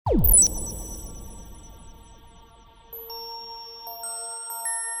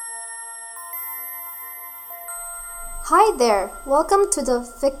Hi there! Welcome to the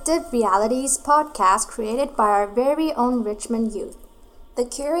Fictive Realities podcast created by our very own Richmond youth. The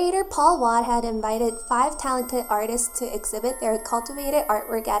curator Paul Watt had invited 5 talented artists to exhibit their cultivated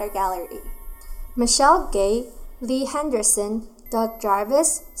artwork at our gallery. Michelle Gay, Lee Henderson, Doug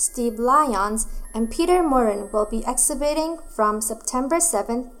Jarvis, Steve Lyons, and Peter Morin will be exhibiting from September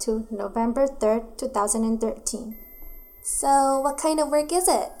 7th to November 3rd, 2013. So, what kind of work is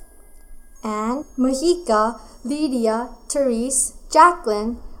it? Anne, Mahika, Lydia, Therese,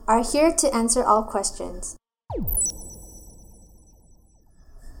 Jacqueline are here to answer all questions.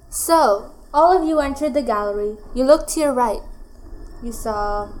 So, all of you entered the gallery. You looked to your right. You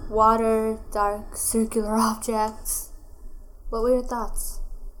saw water, dark, circular objects. What were your thoughts?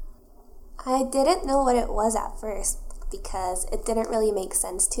 I didn't know what it was at first because it didn't really make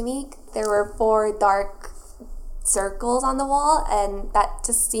sense to me. There were 4 dark circles on the wall and that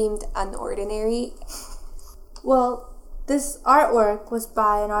just seemed unordinary. Well, this artwork was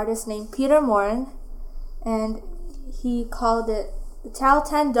by an artist named Peter Morin, and he called it the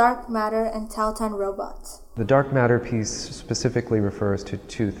Tahltan Dark Matter and Tahltan Robot. The dark matter piece specifically refers to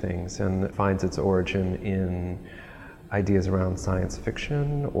 2 things and finds its origin in ideas around science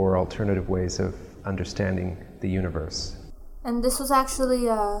fiction or alternative ways of understanding the universe. And this was actually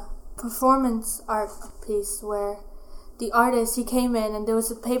a performance art piece where the artist, he came in and there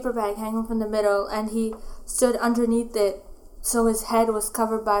was a paper bag hanging from the middle and he stood underneath it so his head was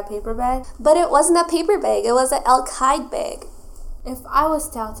covered by a paper bag. But it wasn't a paper bag, it was an elk hide bag. If I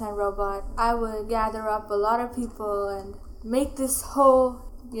was Tahltan Robot, I would gather up a lot of people and make this whole,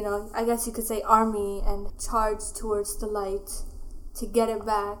 I guess you could say army and charge towards the light to get it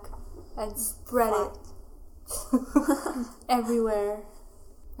back and spread it everywhere.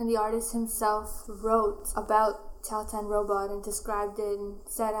 And the artist himself wrote about Tahltan Robot and described it and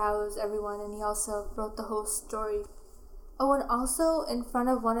said how it was everyone, and he also wrote the whole story. Oh, and also in front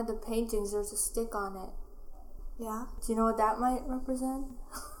of one of the paintings there's a stick on it. Yeah. Do you know what that might represent?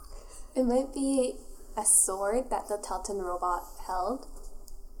 It might be a sword that the Tahltan Robot held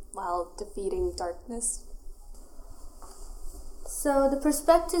while defeating darkness. So the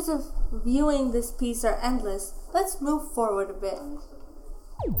perspectives of viewing this piece are endless. Let's move forward a bit.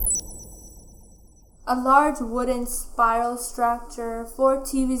 A large wooden spiral structure, 4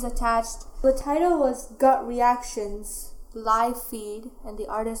 TVs attached. The title was Gut Reactions, Live Feed, and the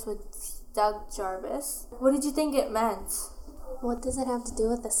artist was Doug Jarvis. What did you think it meant? What does it have to do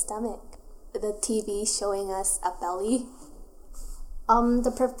with the stomach? The TV showing us a belly?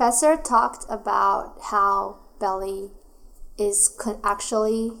 The professor talked about how belly is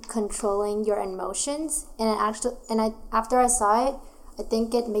actually controlling your emotions, and after I saw it, I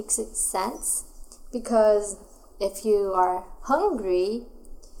think it makes sense, because if you are hungry,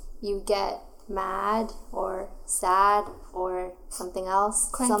 you get mad or sad or something else.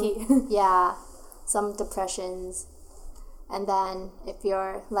 Cranky. Some depressions. And then if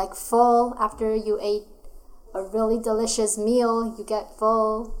you're full after you ate a really delicious meal, you get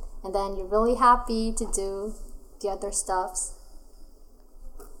full, and then you're really happy to do the other stuffs.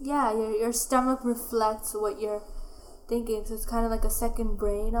 Yeah, your stomach reflects what you're thinking, so it's kind of like a second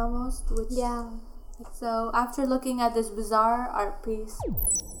brain almost. So after looking at this bizarre art piece,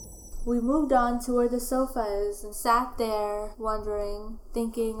 we moved on to where the sofa is and sat there wondering,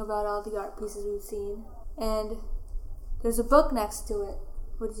 thinking about all the art pieces we've seen. And there's a book next to it.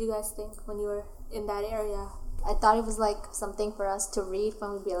 What did you guys think when you were in that area? I thought it was something for us to read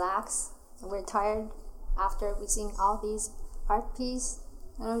when we relax and we're tired after we've seen all these art pieces.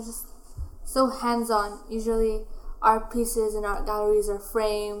 And it was just so hands-on. Usually art pieces in art galleries are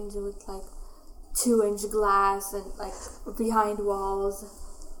framed with 2-inch glass and behind walls.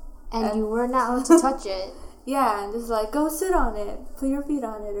 And you were not allowed to touch it. Yeah, and just go sit on it, put your feet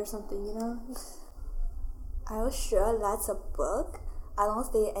on it or something, Are you sure that's a book? I don't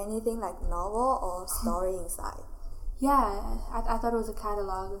see anything like novel or story inside. Yeah, I thought it was a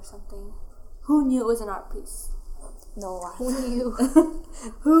catalog or something. Who knew it was an art piece? No one. Who knew?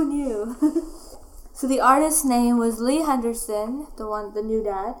 Who knew? So the artist's name was Lee Henderson, the new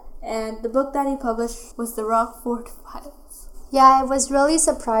dad, and the book that he published was The Rockford Files. Yeah, it was really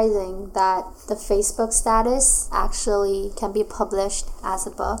surprising that the Facebook status actually can be published as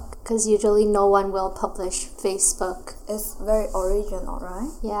a book, because usually no one will publish Facebook. It's very original,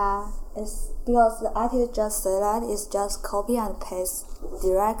 right? Yeah. It's because the artist just said that it's just copy and paste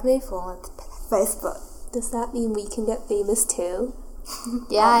directly from Facebook. Does that mean we can get famous too?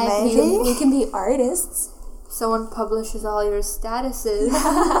 Yeah, maybe. We can be artists. someone publishes all your statuses,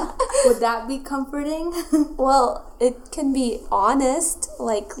 would that be comforting? Well, it can be honest,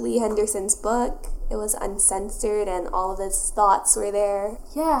 like Lee Henderson's book. It was uncensored and all of his thoughts were there.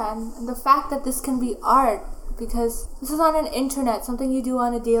 Yeah, and the fact that this can be art, because this is on an internet, something you do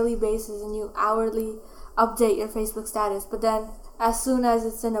on a daily basis, and you hourly update your Facebook status. But then, as soon as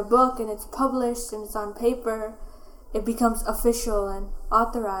it's in a book and it's published and it's on paper, it becomes official and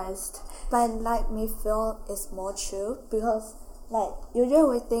authorized. But like me feel it's more true because like usually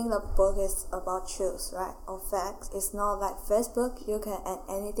we think the book is about truth, right? Or facts. It's not like Facebook, you can add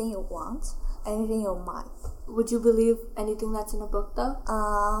anything you want, anything you mind. Would you believe anything that's in a book though?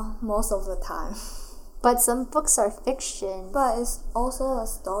 Most of the time. But some books are fiction. But it's also a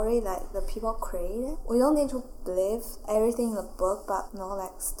story like the people created. We don't need to believe everything in the book, but no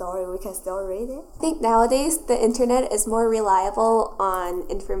like story, we can still read it. I think nowadays the internet is more reliable on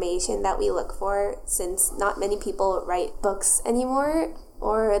information that we look for, since not many people write books anymore,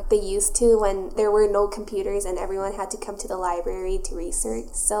 or they used to when there were no computers and everyone had to come to the library to research.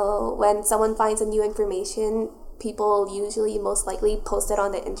 So when someone finds a new information, people usually most likely post it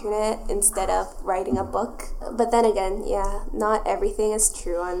on the internet instead of writing a book. But then again, yeah, not everything is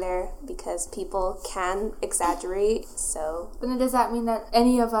true on there because people can exaggerate, so... But then does that mean that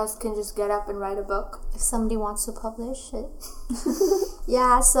any of us can just get up and write a book? If somebody wants to publish it.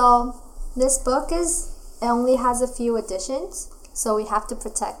 Yeah, so this book it only has a few editions, so we have to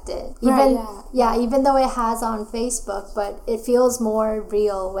protect it. Even though it has on Facebook, but it feels more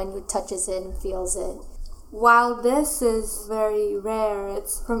real when you touches it and feels it. While this is very rare,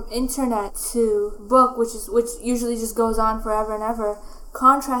 it's from internet to book, which usually just goes on forever and ever.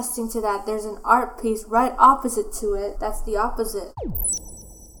 Contrasting to that, there's an art piece right opposite to it. That's the opposite.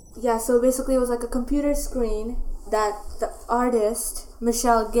 Yeah, so basically it was like a computer screen that the artist,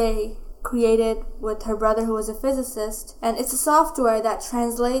 Michelle Gay, created with her brother who was a physicist. And it's a software that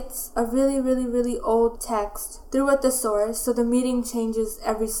translates a really, really, really old text through a thesaurus, so the meaning changes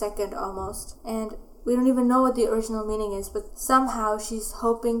every second almost. And we don't even know what the original meaning is, but somehow she's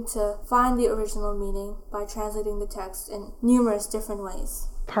hoping to find the original meaning by translating the text in numerous different ways.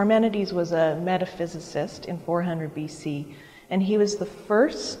 Parmenides was a metaphysicist in 400 BC, and he was the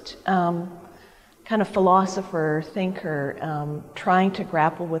first kind of philosopher, thinker, trying to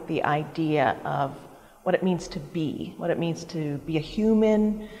grapple with the idea of what it means to be a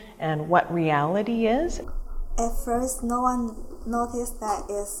human, and what reality is. At first, no one noticed that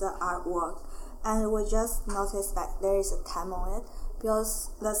it's an artwork. And we just noticed that there is a time on it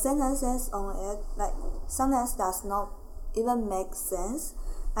because the sentences on it, like sometimes does not even make sense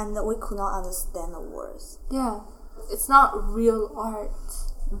and we could not understand the words. Yeah, it's not real art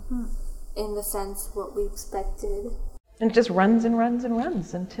in the sense what we expected. And it just runs and runs and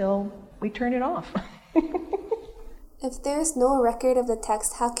runs until we turn it off. If there's no record of the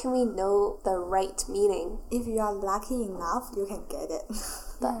text, how can we know the right meaning? If you are lucky enough, you can get it.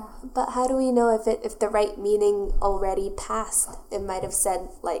 But how do we know if the right meaning already passed? It might have said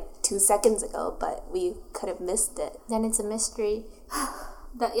like 2 seconds ago, but we could have missed it. Then it's a mystery.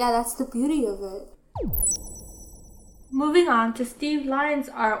 That's the beauty of it. Moving on to Steve Lyon's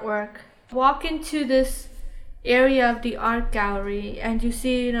artwork. Walk into this area of the art gallery and you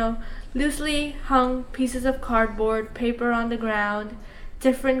see, loosely hung pieces of cardboard, paper on the ground,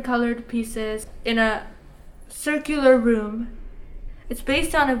 different colored pieces in a circular room. It's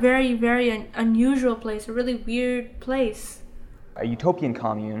based on a very, very unusual place, a really weird place. A utopian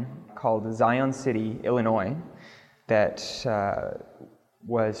commune called Zion City, Illinois, that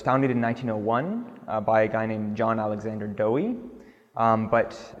was founded in 1901 by a guy named John Alexander Dowie,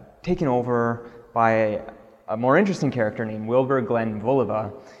 but taken over by a more interesting character named Wilbur Glenn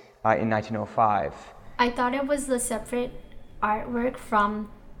Voliva in 1905. I thought it was a separate artwork from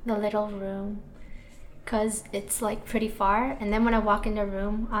the little room because it's like pretty far, and then when I walk in the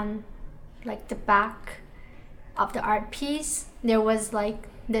room, on like the back of the art piece there was like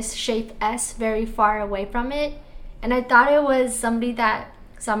this shape S very far away from it, and I thought it was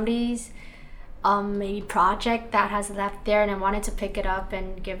somebody's maybe project that has left there, and I wanted to pick it up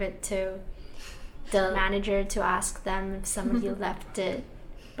and give it to the manager to ask them if somebody left it.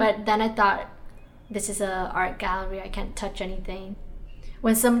 But then I thought, this is a art gallery, I can't touch anything.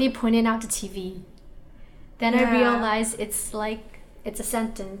 When somebody pointed out the TV, then I realized it's a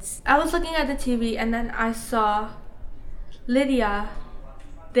sentence. I was looking at the TV and then I saw Lydia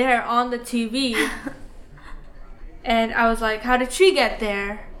there on the TV. And I was like, how did she get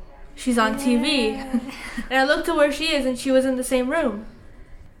there? She's on TV. And I looked to where she is and she was in the same room.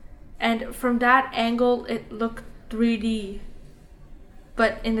 And from that angle, it looked 3D.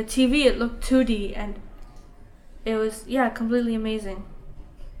 But in the TV, it looked 2D. And it was, completely amazing.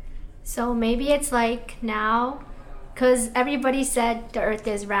 So maybe it's like now, because everybody said the earth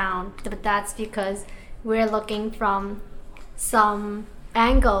is round, but that's because we're looking from some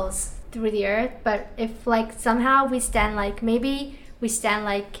angles through the earth. But if like somehow we stand like, maybe we stand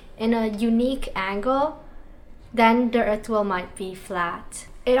like in a unique angle, then the earth might be flat.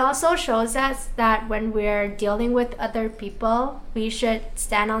 It also shows us that when we're dealing with other people, we should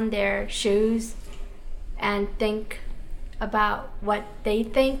stand on their shoes and think about what they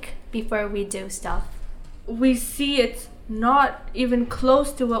think before we do stuff. We see it's not even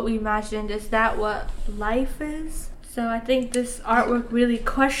close to what we imagined. Is that what life is? So I think this artwork really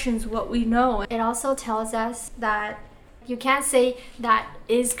questions what we know. It also tells us that you can't say that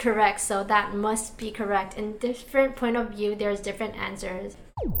is correct, so that must be correct. In different point of view, there's different answers.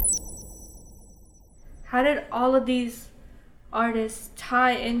 How did all of these artists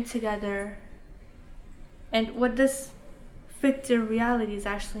tie in together? And what does fictive realities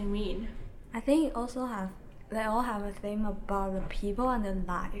actually mean? I think they all have a theme about the people and their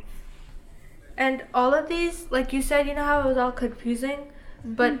life. And all of these, like you said, you know how it was all confusing?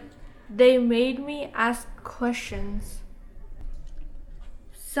 But they made me ask questions.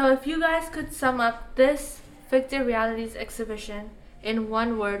 So if you guys could sum up this fictive realities exhibition in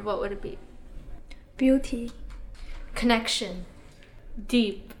one word, what would it be? Beauty. Connection.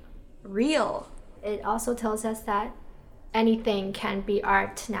 Deep. Real. It also tells us that anything can be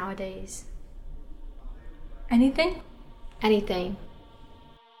art nowadays. Anything? Anything.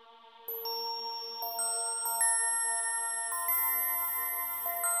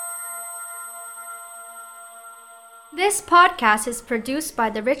 This podcast is produced by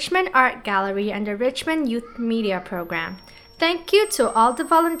the Richmond Art Gallery and the Richmond Youth Media Program. Thank you to all the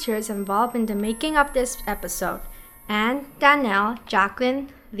volunteers involved in the making of this episode: Anne, Danielle, Jacqueline,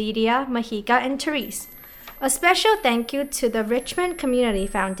 Lydia, Mahika, and Therese. A special thank you to the Richmond Community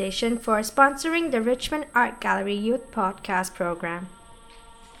Foundation for sponsoring the Richmond Art Gallery Youth Podcast Program.